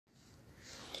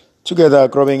Together,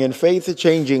 growing in faith,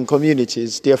 changing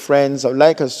communities. Dear friends, I would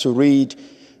like us to read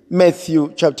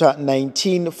Matthew chapter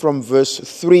 19 from verse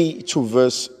 3 to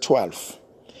verse 12.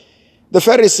 The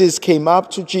Pharisees came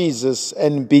up to Jesus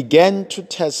and began to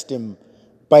test him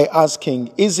by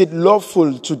asking, "Is it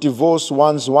lawful to divorce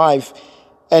one's wife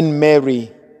and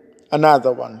marry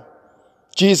another one?"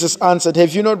 Jesus answered,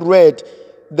 "Have you not read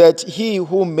that he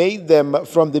who made them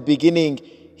from the beginning,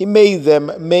 he made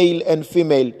them male and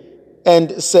female,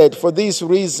 and said, 'For this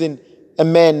reason a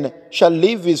man shall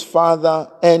leave his father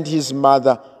and his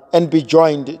mother and be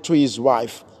joined to his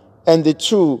wife, and the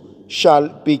two shall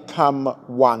become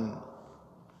one.'"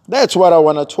 That's what I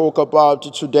want to talk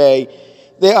about today.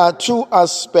 There are two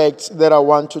aspects that I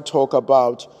want to talk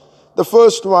about. The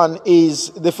first one is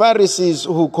the Pharisees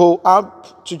who go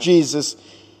up to Jesus.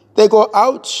 They go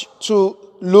out to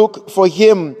look for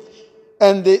him,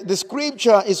 and the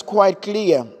scripture is quite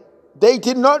clear. They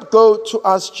did not go to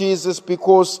ask Jesus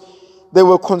because they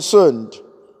were concerned.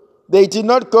 They did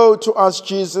not go to ask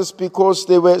Jesus because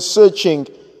they were searching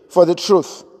for the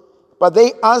truth. But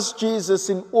they asked Jesus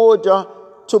in order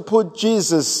to put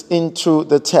Jesus into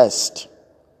the test.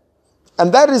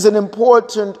 And that is an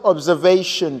important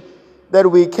observation that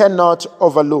we cannot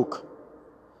overlook.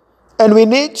 And we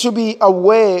need to be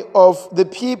aware of the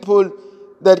people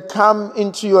that come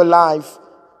into your life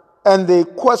and the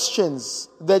questions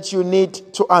that you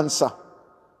need to answer.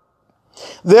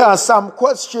 There are some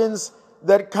questions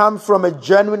that come from a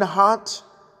genuine heart,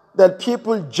 that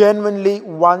people genuinely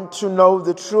want to know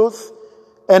the truth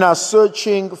and are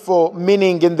searching for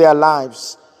meaning in their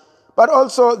lives. But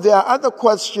also there are other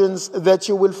questions that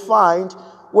you will find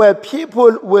where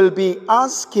people will be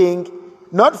asking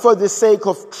not for the sake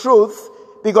of truth,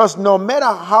 because no matter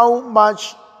how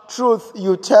much truth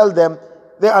you tell them,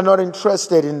 they are not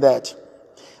interested in that.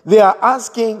 They are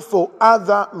asking for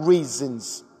other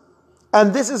reasons.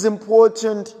 And this is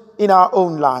important in our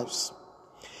own lives,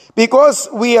 because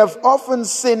we have often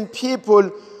seen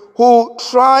people who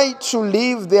try to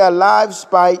live their lives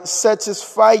by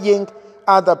satisfying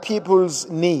other people's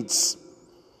needs.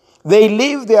 They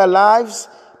live their lives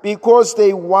because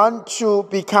they want to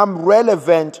become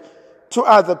relevant to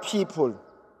other people.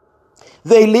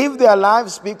 They live their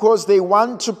lives because they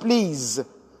want to please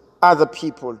other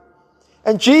people.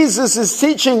 And Jesus is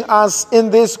teaching us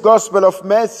in this Gospel of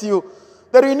Matthew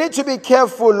that you need to be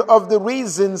careful of the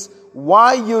reasons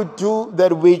why you do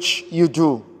that which you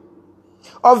do,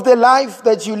 of the life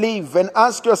that you live, and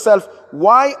ask yourself,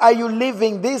 why are you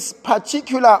living this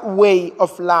particular way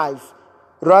of life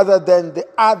rather than the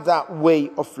other way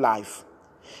of life?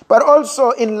 But also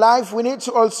in life, we need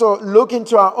to also look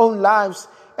into our own lives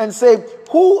and say,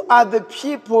 who are the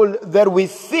people that we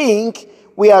think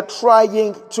we are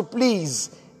trying to please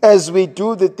as we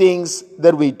do the things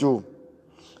that we do?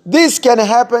 This can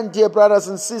happen, dear brothers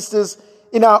and sisters,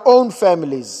 in our own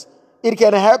families. It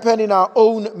can happen in our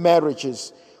own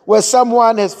marriages, where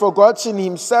someone has forgotten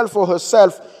himself or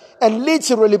herself and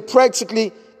literally,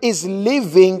 practically is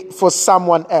living for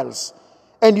someone else.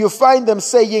 And you find them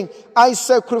saying, "I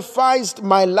sacrificed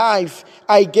my life.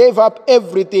 I gave up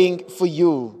everything for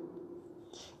you."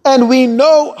 And we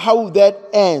know how that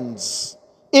ends.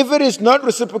 If it is not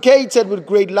reciprocated with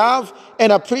great love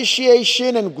and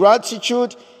appreciation and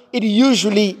gratitude, it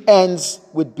usually ends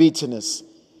with bitterness.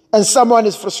 And someone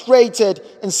is frustrated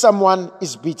and someone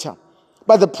is bitter.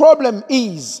 But the problem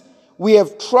is, we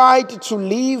have tried to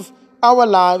live our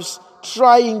lives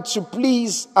trying to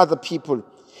please other people.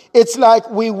 It's like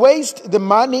we waste the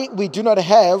money we do not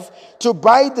have to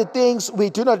buy the things we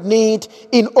do not need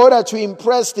in order to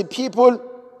impress the people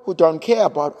who don't care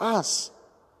about us.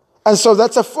 And so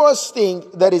that's the first thing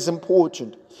that is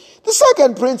important. The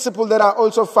second principle that I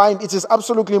also find it is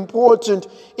absolutely important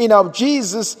in how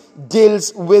Jesus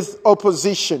deals with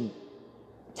opposition.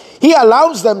 He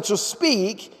allows them to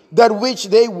speak that which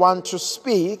they want to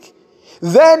speak.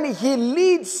 Then he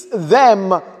leads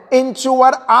them into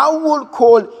what I would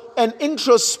call an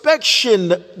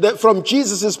introspection from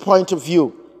Jesus' point of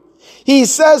view. He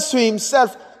says to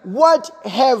himself, what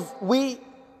have we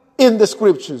in the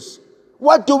scriptures?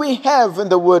 What do we have in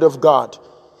the word of God?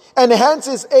 And hence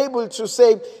is able to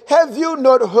say, have you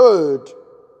not heard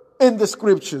in the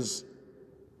scriptures?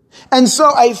 And so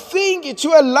I think to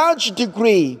a large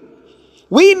degree,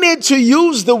 we need to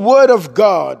use the word of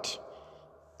God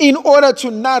in order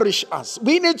to nourish us.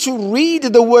 We need to read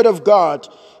the word of God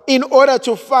in order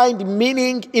to find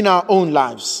meaning in our own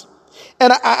lives.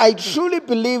 And I truly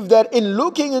believe that in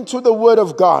looking into the word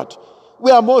of God,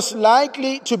 we are most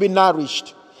likely to be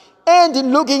nourished. And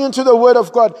in looking into the word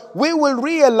of God, we will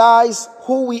realize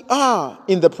who we are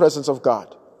in the presence of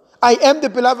God. I am the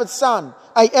beloved son.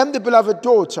 I am the beloved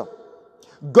daughter.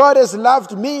 God has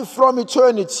loved me from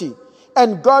eternity,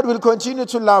 and God will continue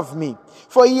to love me.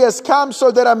 For he has come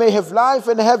so that I may have life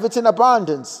and have it in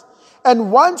abundance.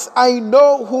 And once I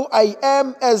know who I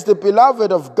am as the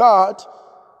beloved of God,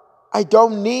 I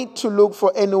don't need to look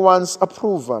for anyone's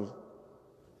approval.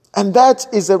 And that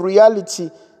is a reality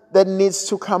that needs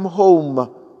to come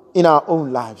home in our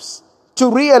own lives.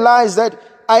 To realize that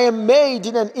I am made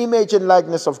in an image and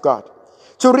likeness of God.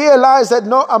 To realize that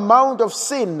no amount of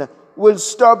sin will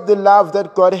stop the love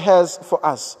that God has for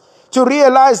us. To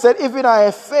realize that even I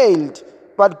have failed,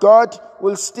 but God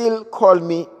will still call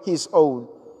me his own.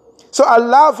 So I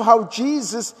love how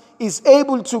Jesus is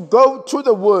able to go to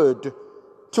the Word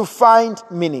to find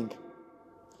meaning.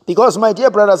 Because, my dear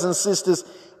brothers and sisters,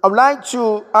 I would like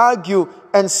to argue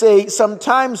and say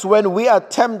sometimes when we are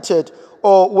tempted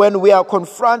or when we are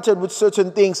confronted with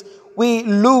certain things, we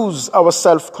lose our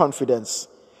self-confidence.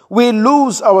 We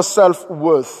lose our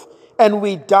self-worth and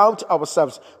we doubt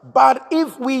ourselves. But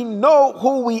if we know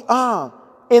who we are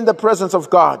in the presence of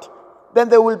God, then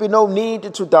there will be no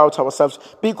need to doubt ourselves,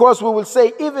 because we will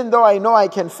say, even though I know I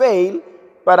can fail,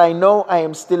 but I know I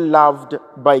am still loved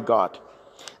by God.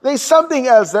 There's something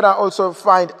else that I also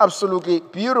find absolutely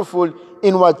beautiful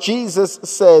in what Jesus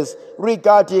says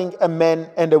regarding a man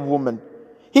and a woman.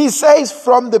 He says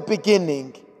from the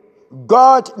beginning,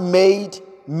 God made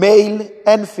male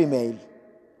and female.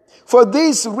 For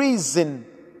this reason,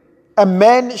 a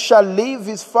man shall leave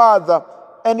his father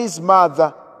and his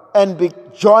mother and be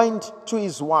joined to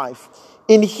his wife.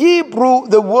 In Hebrew,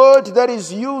 the word that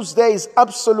is used there is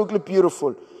absolutely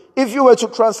beautiful. If you were to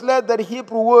translate that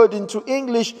Hebrew word into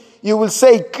English, you will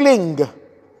say cling.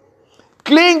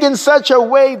 Cling in such a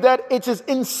way that it is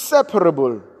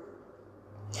inseparable.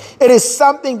 It is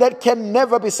something that can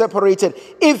never be separated.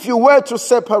 If you were to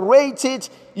separate it,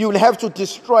 you will have to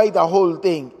destroy the whole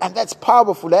thing. And that's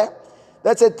powerful, eh?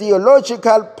 That's a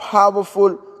theological,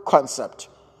 powerful concept.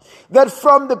 That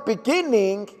from the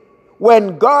beginning,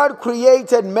 when God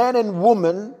created man and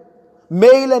woman,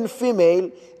 male and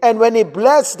female, and when he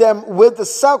blessed them with the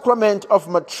sacrament of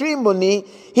matrimony,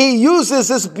 he uses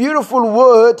this beautiful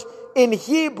word in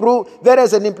Hebrew that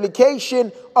has an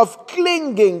implication of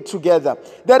clinging together.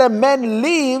 That a man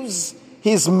leaves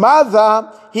his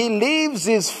mother, he leaves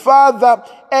his father,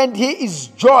 and he is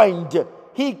joined.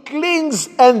 He clings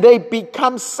and they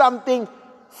become something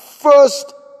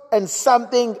first and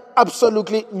something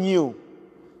absolutely new.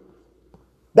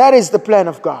 That is the plan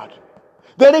of God.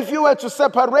 Then if you were to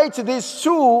separate these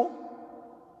two,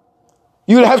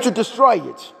 you'll have to destroy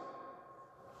it.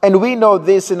 And we know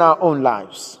this in our own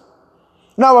lives.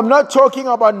 Now, I'm not talking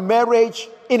about marriage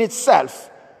in itself.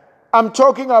 I'm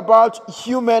talking about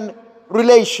human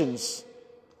relations.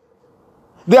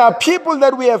 There are people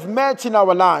that we have met in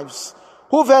our lives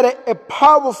who've had a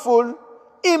powerful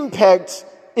impact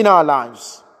in our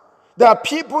lives. There are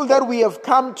people that we have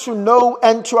come to know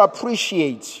and to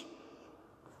appreciate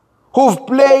who've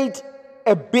played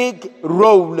a big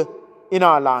role in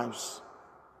our lives.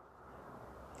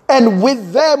 And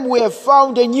with them we have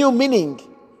found a new meaning.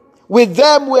 With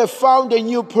them we have found a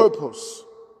new purpose.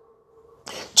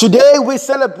 Today we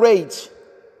celebrate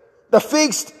the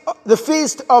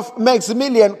feast of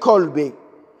Maximilian Kolbe,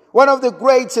 one of the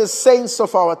greatest saints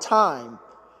of our time.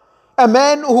 A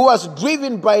man who was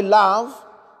driven by love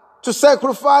to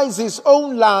sacrifice his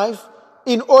own life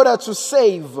in order to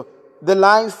save the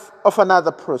life of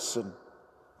another person.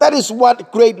 That is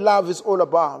what great love is all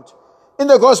about. In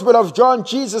the Gospel of John,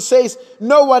 Jesus says,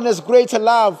 no one has greater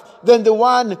love than the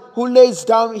one who lays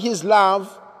down his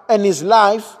love and his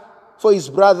life for his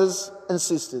brothers and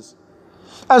sisters.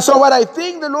 And so what I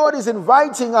think the Lord is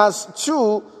inviting us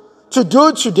to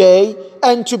do today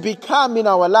and to become in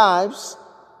our lives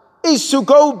is to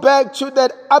go back to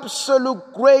that absolute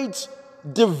great,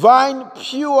 divine,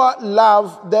 pure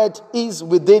love that is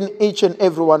within each and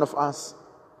every one of us.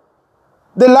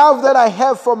 The love that I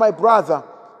have for my brother,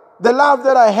 the love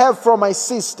that I have for my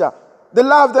sister, the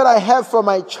love that I have for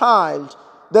my child,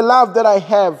 the love that I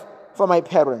have for my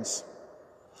parents.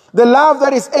 The love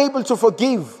that is able to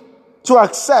forgive, to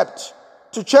accept,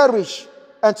 to cherish,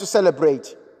 and to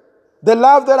celebrate. The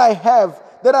love that I have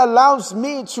that allows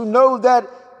me to know that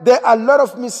there are a lot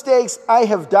of mistakes I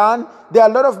have done. There are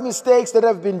a lot of mistakes that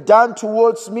have been done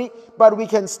towards me, but we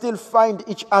can still find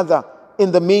each other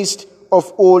in the midst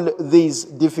of all these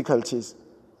difficulties.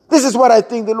 This is what I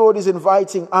think the Lord is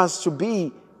inviting us to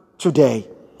be today.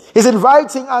 He's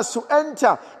inviting us to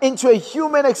enter into a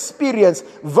human experience,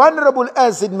 vulnerable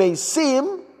as it may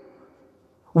seem,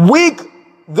 weak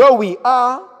though we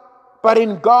are, but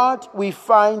in God we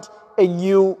find a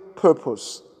new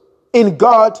purpose. In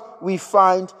God, we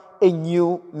find a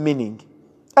new meaning.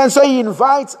 And so he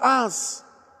invites us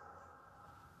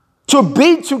to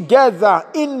be together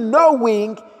in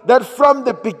knowing that from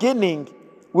the beginning,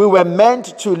 we were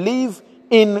meant to live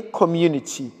in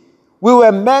community. We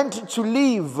were meant to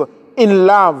live in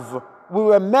love. We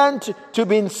were meant to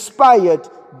be inspired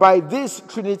by this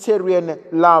Trinitarian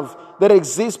love that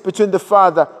exists between the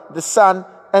Father, the Son,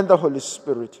 and the Holy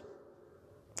Spirit.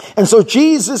 And so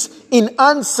Jesus, in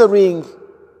answering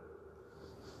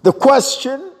the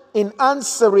question, in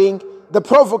answering the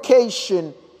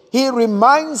provocation, he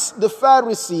reminds the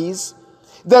Pharisees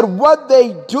that what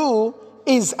they do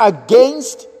is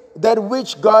against that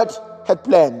which God had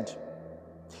planned.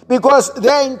 Because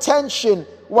their intention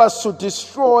was to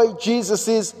destroy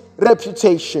Jesus'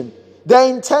 reputation.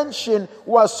 Their intention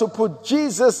was to put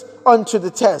Jesus onto the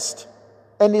test.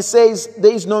 And he says,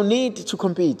 there is no need to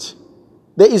compete.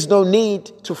 There is no need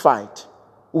to fight.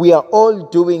 We are all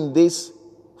doing this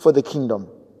for the kingdom.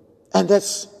 And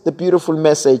that's the beautiful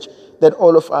message that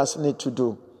all of us need to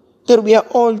do. That we are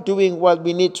all doing what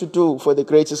we need to do for the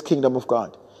greatest kingdom of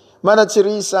God. Mother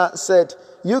Teresa said,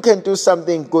 you can do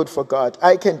something good for God.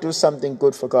 I can do something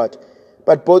good for God.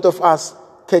 But both of us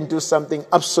can do something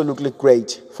absolutely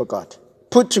great for God.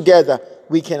 Put together,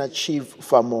 we can achieve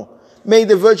far more. May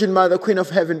the Virgin Mother, Queen of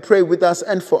Heaven, pray with us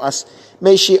and for us.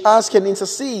 May she ask and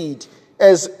intercede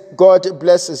as God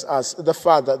blesses us, the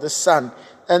Father, the Son,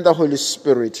 and the Holy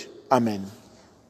Spirit. Amen.